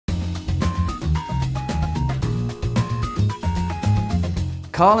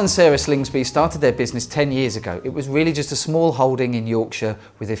Carl and Sarah Slingsby started their business 10 years ago. It was really just a small holding in Yorkshire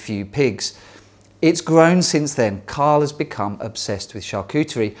with a few pigs. It's grown since then. Carl has become obsessed with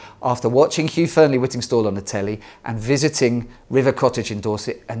charcuterie after watching Hugh Fearnley-Whitting's stall on the telly and visiting River Cottage in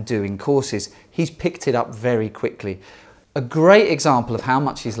Dorset and doing courses. He's picked it up very quickly. A great example of how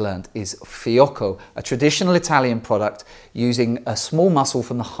much he's learned is Fiocco, a traditional Italian product using a small muscle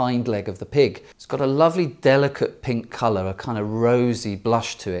from the hind leg of the pig. It's got a lovely delicate pink colour, a kind of rosy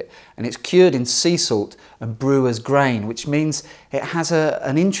blush to it, and it's cured in sea salt and brewer's grain, which means it has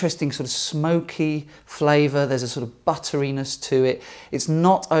an interesting sort of smoky flavour. There's a sort of butteriness to it. It's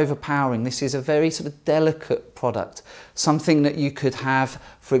not overpowering. This is a very sort of delicate product, something that you could have,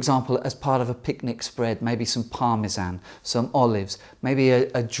 for example, as part of a picnic spread, maybe some parmesan, some olives, maybe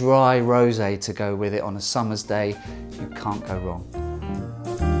a dry rosé to go with it on a summer's day. You can't go wrong.